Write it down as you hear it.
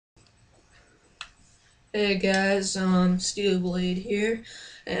Hey guys, Steel Blade here,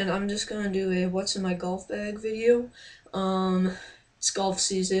 and I'm just gonna do a what's in my golf bag video. It's golf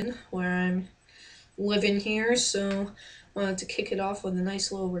season where I'm living here, so wanted to kick it off with a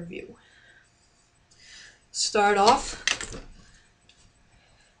nice little review. Start off,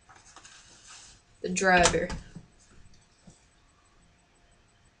 the driver.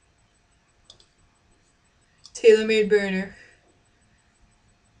 TaylorMade burner.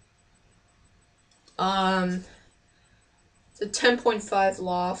 Um, it's a 10.5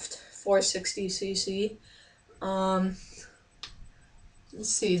 loft, 460cc. Um, let's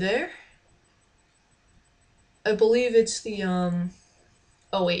see there. I believe it's the,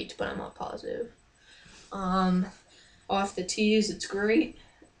 '08, but I'm not positive. Um, Off the tees, it's great.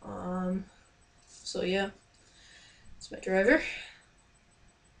 So yeah, it's my driver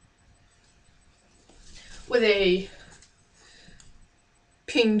with a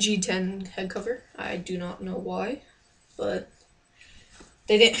Ping G10 head cover. I do not know why, but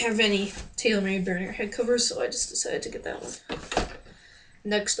they didn't have any TaylorMade burner head covers, so I just decided to get that one.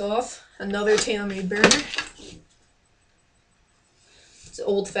 Next off, another TaylorMade burner. It's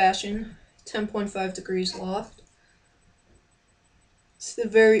old-fashioned, 10.5 degrees loft. It's the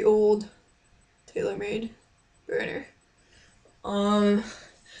very old TaylorMade burner.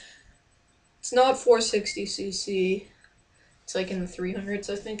 It's not 460cc. It's like in the 300s,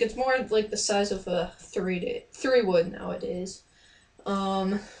 I think. It's more like the size of a three wood nowadays.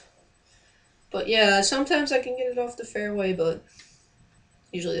 But yeah, sometimes I can get it off the fairway, but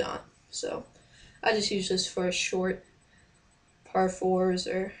usually not. So I just use this for short par fours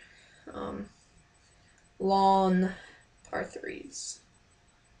or long par threes.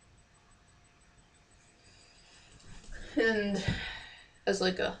 And as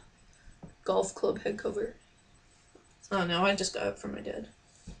like a golf club head cover. Oh no, I just got it from my dad.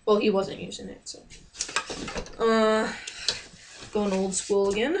 Well, he wasn't using it, so. Going old school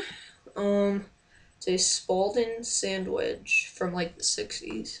again. It's a Spalding sand wedge from like the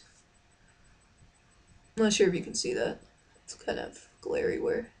 60s. I'm not sure if you can see that. It's kind of glary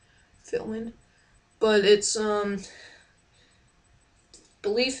where filming. But it's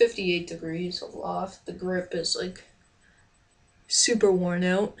believe 58 degrees of loft. The grip is like super worn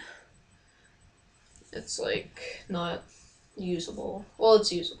out. It's like not usable. Well,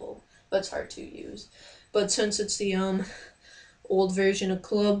 it's usable, but it's hard to use. But since it's the old version of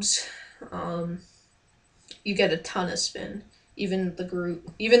clubs, you get a ton of spin. Even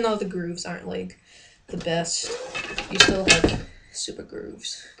though the grooves aren't like the best, you still have super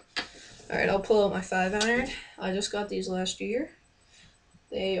grooves. Alright, I'll pull out my 5-iron. I just got these last year.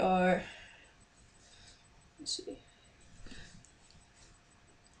 They are, let's see,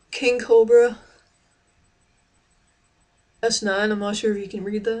 King Cobra S9. I'm not sure if you can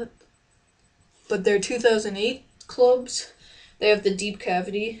read that. But they're 2008 clubs. They have the deep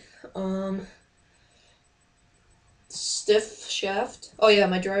cavity. Stiff shaft. Oh yeah,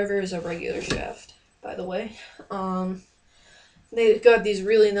 my driver is a regular shaft, by the way. They've got these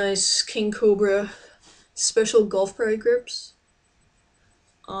really nice King Cobra special golf pride grips.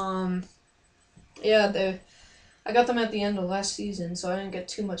 Yeah, I got them at the end of last season, so I didn't get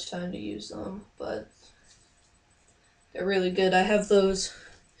too much time to use them, but they're really good. I have those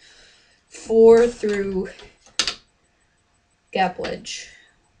 4 through gap wedge,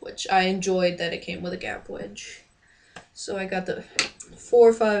 which I enjoyed that it came with a gap wedge. So I got the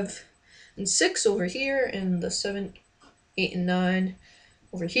 4, 5, and 6 over here, and the 7, 8, and 9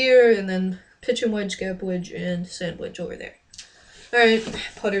 over here, and then pitch and wedge, gap wedge, and sand wedge over there. Alright,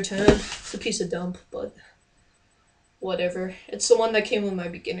 putter time. It's a piece of dump, but whatever. It's the one that came with my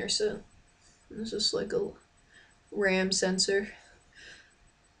beginner set. It's just like a RAM sensor.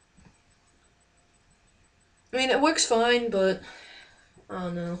 I mean, it works fine, but I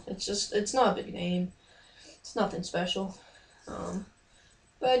don't know. It's not a big name. It's nothing special.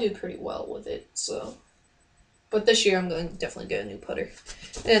 But I do pretty well with it, so. But this year I'm going to definitely get a new putter.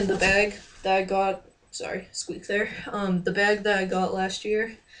 And the bag that I got, sorry, squeak there. The bag that I got last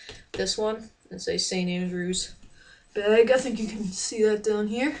year, this one, it's a St. Andrews bag. I think you can see that down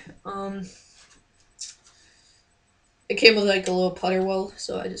here. It came with like a little putter well,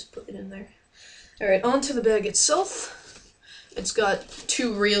 so I just put it in there. Alright, onto the bag itself. It's got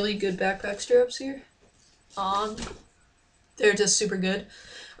 2 really good backpack straps here. They're just super good.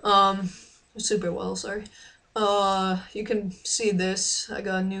 Super well, sorry. You can see this. I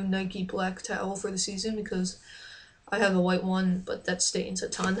got a new Nike black towel for the season because I have a white one, but that stains a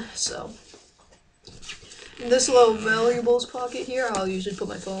ton, so. In this little valuables pocket here, I'll usually put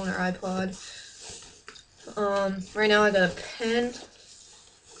my phone or iPod. Right now I got a pen,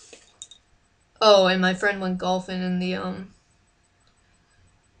 Oh, and my friend went golfing in the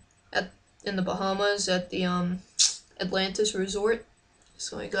in the Bahamas at the Atlantis Resort.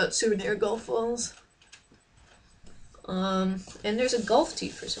 So I got souvenir golf balls. And there's a golf tee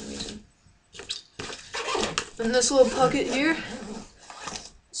for some reason. In this little pocket here,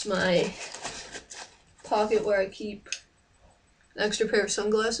 it's my pocket where I keep an extra pair of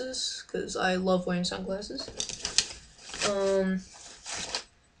sunglasses, because I love wearing sunglasses. An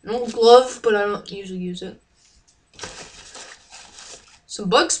old glove, but I don't usually use it. Some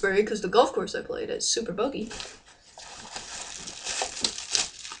bug spray, because the golf course I played is super buggy.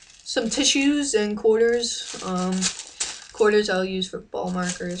 Some tissues and quarters. Quarters I'll use for ball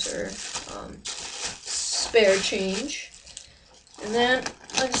markers or spare change. And then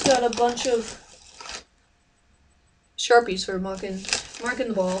I just got a bunch of Sharpies for marking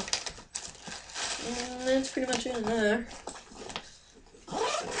the ball. And that's pretty much it in there.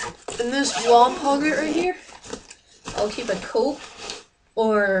 In this long pocket right here, I'll keep a coat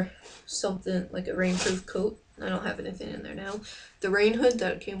or something like a rainproof coat. I don't have anything in there now. The rain hood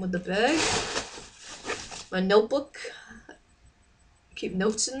that came with the bag. My notebook. Keep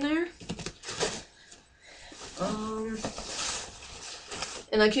notes in there.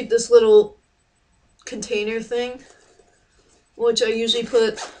 And I keep this little container thing, which I usually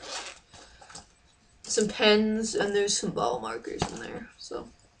put some pens, and there's some ball markers in there. So,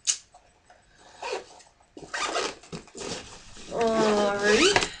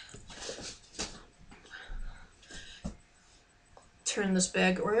 alrighty. Turn this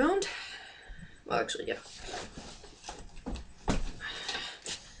bag around. Well, actually, yeah.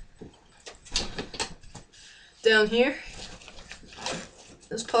 Down here,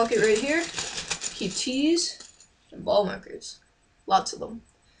 this pocket right here, keep tees and ball markers. Lots of them.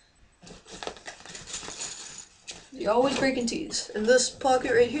 You're always breaking tees. In this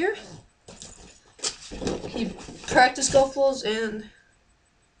pocket right here, keep practice golf balls and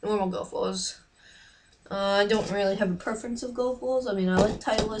normal golf balls. I don't really have a preference of golf balls. I mean, I like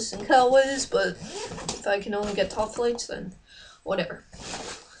Titleist and Callaway's, but if I can only get top flights, then whatever.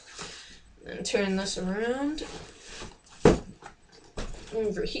 And turn this around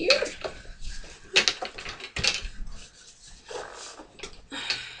over here.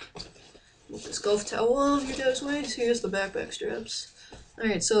 Move this golf towel off your dad's way. So here's the backpack straps.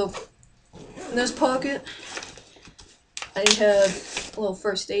 Alright, so in this pocket, I have a little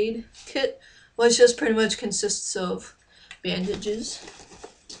first aid kit, which just pretty much consists of bandages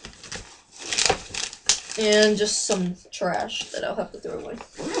and just some trash that I'll have to throw away.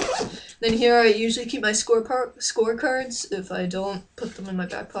 Then here I usually keep my scorecards if I don't put them in my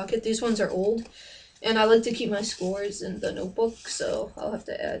back pocket. These ones are old, and I like to keep my scores in the notebook, so I'll have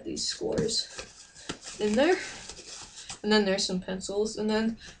to add these scores in there. And then there's some pencils, and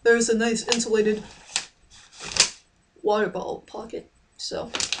then there's a nice insulated water bottle pocket.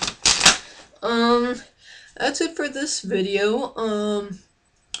 So, that's it for this video.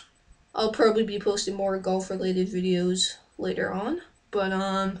 I'll probably be posting more golf-related videos later on, but,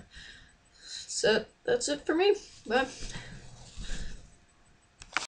 so that's it for me. Bye.